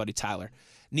 920, our buddy Tyler,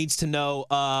 needs to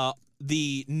know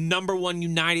the number one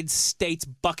United States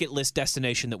bucket list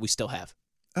destination that we still have.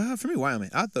 For me, Wyoming.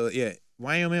 I thought,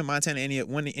 Wyoming, Montana, any of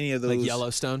those. Like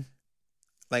Yellowstone?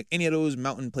 Like any of those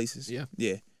mountain places. Yeah.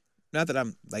 Yeah. Not that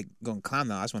I'm like going to climb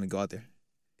now. I just want to go out there.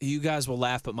 You guys will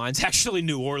laugh, but mine's actually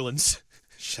New Orleans.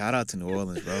 Shout out to New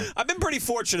Orleans, bro. I've been pretty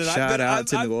fortunate. Shout out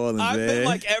to New Orleans, I've man. been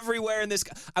like everywhere in this.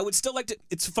 I would still like to.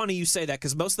 It's funny you say that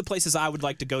because most of the places I would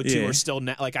like to go to are still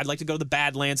like I'd like to go to the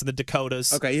Badlands in the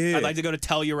Dakotas. Okay, yeah. I'd like to go to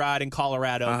Telluride in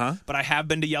Colorado. But I have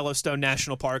been to Yellowstone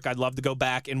National Park. I'd love to go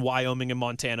back in Wyoming and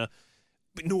Montana.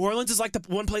 But New Orleans is like the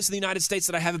one place in the United States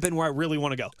that I haven't been where I really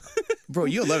want to go. Bro,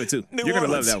 you'll love it too. You're going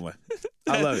to love that one.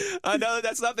 I love it. I know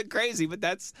that's nothing crazy, but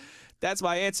that's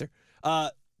my answer.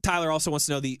 Tyler also wants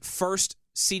to know the first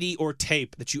CD or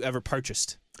tape that you ever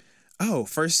purchased. Oh,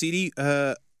 first CD?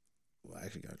 I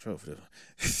actually got in trouble for this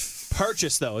one.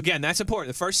 Purchase, though. Again, that's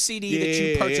important. The first CD that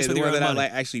you purchased with your own money. I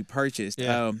actually purchased.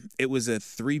 Yeah. It was a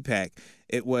 3-pack.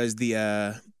 It was the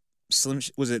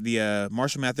the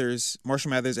Marshall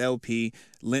Mathers LP,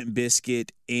 Limp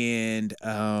Bizkit, and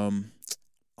oh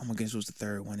my goodness, what was the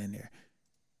third one in there?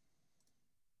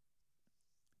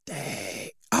 Dang.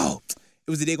 Oh, it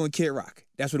was the Day Gonna Kid Rock.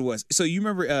 That's what it was. So you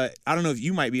remember, I don't know if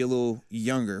you might be a little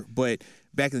younger, but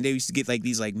back in the day we used to get like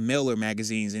these like mailer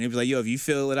magazines, and it was like, yo, if you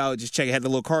fill it out, just check it. Had the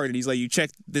little card, and he's like, you check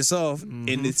this off and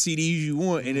the CDs you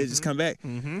want, and it just come back.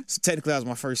 So technically that was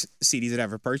my first CDs that I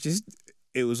ever purchased.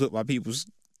 It was with my people's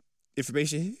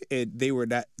information, and they were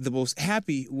not the most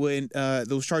happy when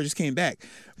those charges came back.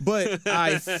 But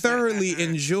I thoroughly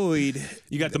enjoyed.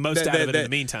 You got the most out of it in the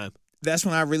meantime. That's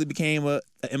when I really became a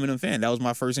Eminem fan. That was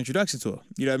my first introduction to him.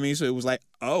 You know what I mean? So it was like,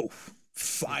 oh,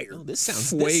 fire. Oh, this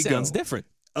sounds different.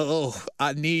 Oh,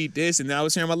 I need this. And then I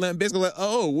was hearing my Limp Bizkit, like,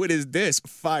 oh, what is this?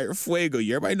 Fire, fuego.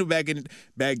 Everybody knew back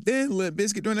then, Limp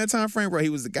Bizkit during that time frame, bro, he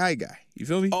was the guy. You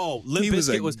feel me? Oh, Limp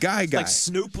Bizkit was guy. Like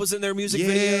Snoop was in their music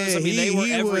videos. I mean, they were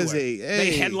everywhere.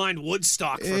 They headlined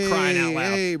Woodstock for crying out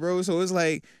loud. Hey, bro. So it's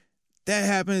like that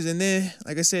happens, and then,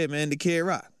 like I said, man, the Kid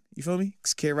Rock. You feel me?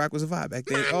 Because Kid Rock was a vibe back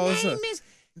then. No,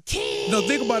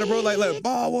 think about it, bro. Like,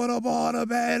 ball, what up, ball, a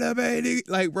bad, baby.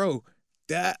 Like, bro,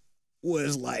 that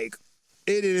was like.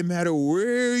 It didn't matter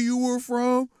where you were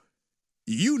from.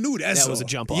 You knew that song. That was a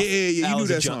jump off. Yeah, you knew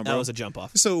that song, bro. That was a jump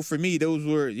off. So for me, those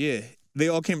were, they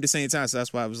all came at the same time. So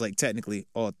that's why I was like, technically,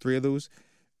 all three of those.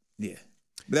 Yeah.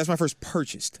 But that's my first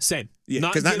purchased. Same. Yeah.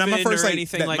 Because not my first, like,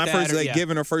 anything like my that. My first,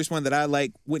 given or first one that I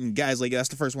like, went and guys, like, that's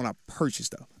the first one I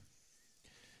purchased, though.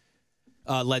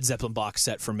 Led Zeppelin box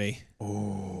set for me.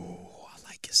 Oh.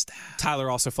 Tyler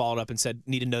also followed up and said,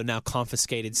 "Need to know now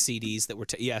confiscated CDs that were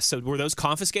So were those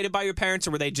confiscated by your parents,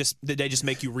 or did they just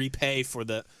make you repay for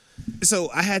the?" So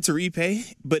I had to repay,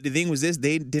 but the thing was this: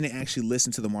 they didn't actually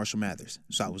listen to the Marshall Mathers,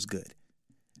 so I was good.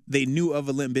 They knew of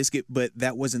a Limp Bizkit, but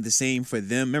that wasn't the same for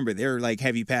them. Remember, they're like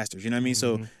heavy pastors, you know what I mean?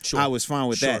 So I was fine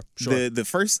with that. Sure. The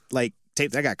first like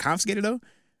tape that I got confiscated though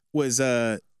was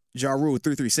Ja Rule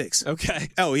 336. Okay.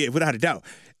 Oh yeah, without a doubt,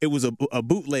 it was a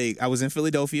bootleg. I was in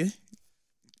Philadelphia.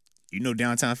 You know,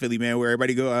 downtown Philly, man, where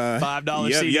everybody go.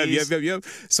 $5 CDs. Yep.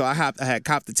 So I had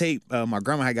copped the tape. My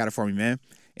grandma had got it for me, man.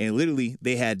 And literally,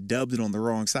 they had dubbed it on the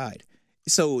wrong side.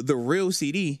 So the real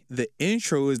CD, the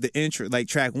intro is the intro, like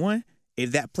track 1.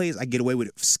 If that plays, I get away with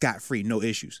it scot-free, no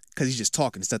issues. Because he's just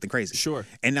talking. It's nothing crazy. Sure.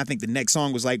 And I think the next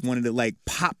song was like one of the like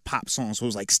pop songs. So it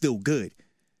was like still good.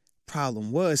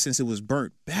 Problem was, since it was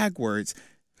burnt backwards,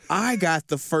 I got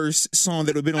the first song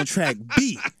that would have been on track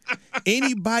B.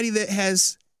 Anybody that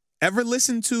has ever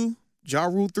listened to Ja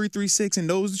Rule 336 and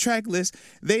knows the track list,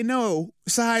 they know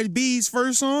side B's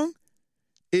first song,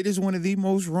 it is one of the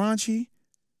most raunchy,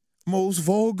 most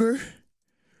vulgar,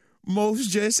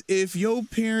 most just, if your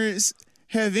parents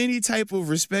have any type of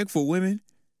respect for women,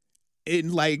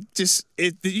 and like just,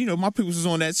 my people was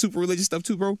on that super religious stuff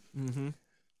too, bro. Mm-hmm.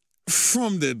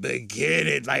 From the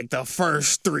beginning, like the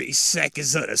first 3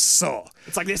 seconds of the song.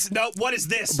 It's like this. No, what is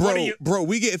this? Bro,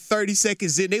 we get 30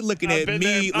 seconds in. They looking at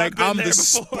me like I'm the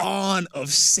spawn of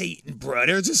Satan, bro.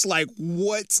 They're just like,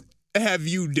 what have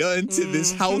you done to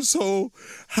this household?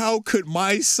 How could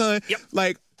my son? Yep.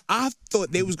 Like, I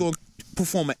thought they was going to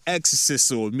perform an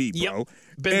exorcism on me, bro. Yep.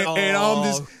 And I'm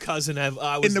just, cousin, I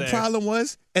was and the problem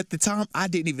was, at the time, I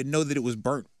didn't even know that it was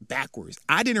burnt backwards.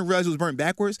 I didn't realize it was burnt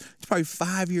backwards. It's probably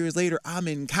 5 years later, I'm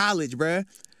in college, bruh.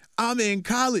 I'm in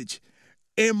college.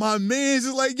 And my man's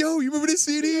just like, yo, you remember this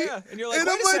CD? Yeah. And you're like,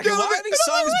 wait a second, why are these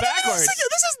songs backwards?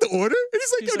 This is the order. And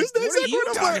he's like, yo, this is the exact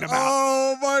order. I'm like,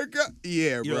 oh, my God.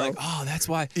 Yeah, bro. You're like, oh, that's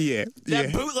why. Yeah.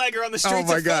 That bootlegger on the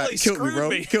streets of Philly screwed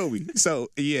me. Kill me. So,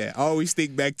 yeah, I always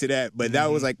think back to that. But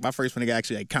that was like my first one that got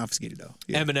actually like confiscated, though.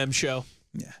 Yeah. Eminem show.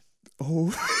 Yeah.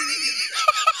 Oh.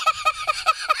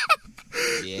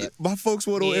 Yeah. My folks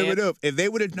would have Eminem. If they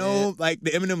would have known like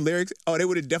the Eminem lyrics, they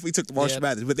would have definitely took the Marshall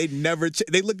Mathers. But they never.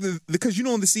 They looked because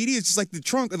on the CD, it's just like the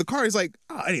trunk of the car is like,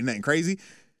 it ain't nothing crazy.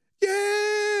 Yeah.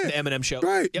 The Eminem show.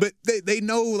 Right. Yep. But they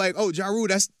know like, Ja Rule,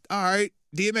 that's all right.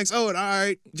 DMX, all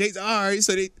right. Jay's all right.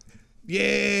 So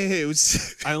it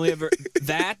was. I only ever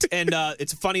that, and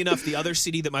it's funny enough. The other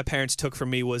CD that my parents took from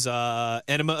me was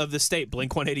 "Enema of the State,"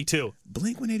 Blink-182.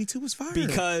 Blink-182 was fire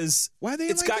because why they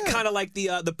it's got kind of like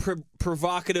the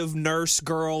provocative nurse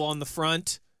girl on the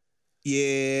front.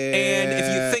 Yeah, and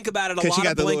if you think about it, a lot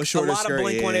of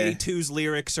Blink-182's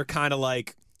lyrics are kind of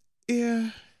like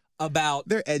about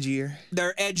they're edgier,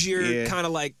 kind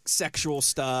of like sexual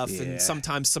stuff and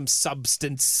sometimes some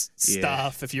substance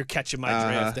stuff. If you're catching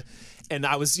my drift. And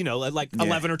I was, like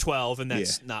 11 or 12, and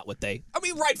that's not what they. I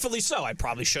mean, rightfully so. I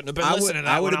probably shouldn't have been listening to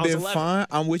that when I was 11. I would have been fine.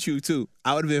 I'm with you too.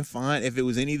 I would have been fine if it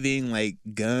was anything like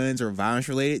guns or violence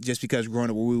related. Just because growing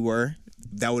up where we were,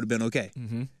 that would have been okay.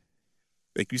 Mm-hmm.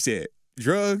 Like you said,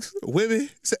 drugs, women.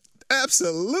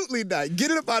 Absolutely not.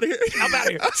 Get it up out of here. I'm out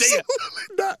of here. See ya.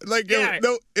 Not. Like,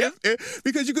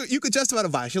 because you could justify the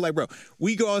violence. You're like, bro,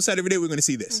 we go outside every day. We're going to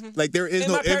see this. Mm-hmm. Like, there is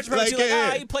and no. My parents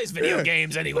he plays video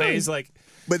games anyways. Like.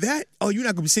 But you're not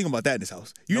going to be singing about that in this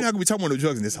house. You're not going to be talking about no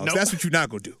drugs in this house. Nope. That's what you're not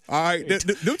going to do. All right?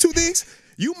 Them two things,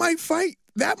 you might fight,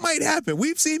 That might happen.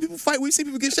 We've seen people fight. We've seen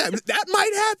people get shot. That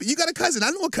might happen. You got a cousin. I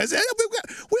know a cousin.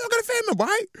 We all got a family member,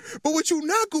 right? But what you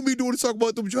not going to be doing is talk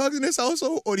about them drugs in this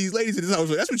household or these ladies in this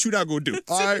household. That's what you not going to do.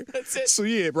 All right? That's it. So,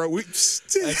 yeah, bro.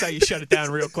 That's how you shut it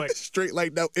down real quick. Straight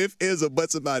like no if, is, or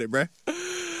buts about it, bro.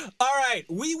 All right,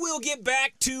 we will get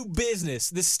back to business.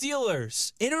 The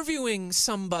Steelers interviewing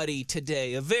somebody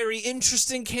today, a very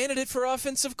interesting candidate for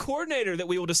offensive coordinator that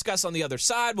we will discuss on the other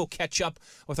side. We'll catch up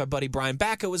with our buddy Brian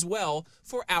Bacco as well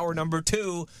for hour number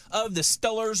 2 of the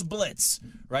Steelers Blitz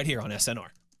right here on SNR.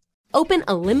 Open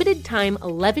a limited-time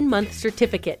 11-month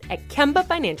certificate at Kemba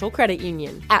Financial Credit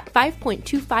Union. At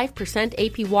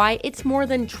 5.25% APY, it's more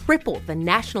than triple the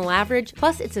national average,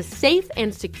 plus it's a safe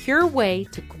and secure way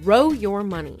to grow your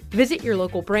money. Visit your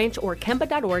local branch or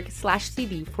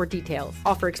kemba.org/CD for details.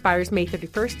 Offer expires May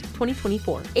 31st,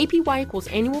 2024. APY equals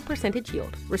annual percentage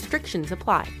yield. Restrictions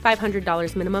apply.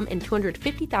 $500 minimum and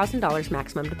 $250,000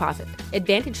 maximum deposit.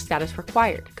 Advantage status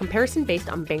required. Comparison based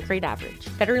on bank rate average.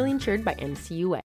 Federally insured by NCUA.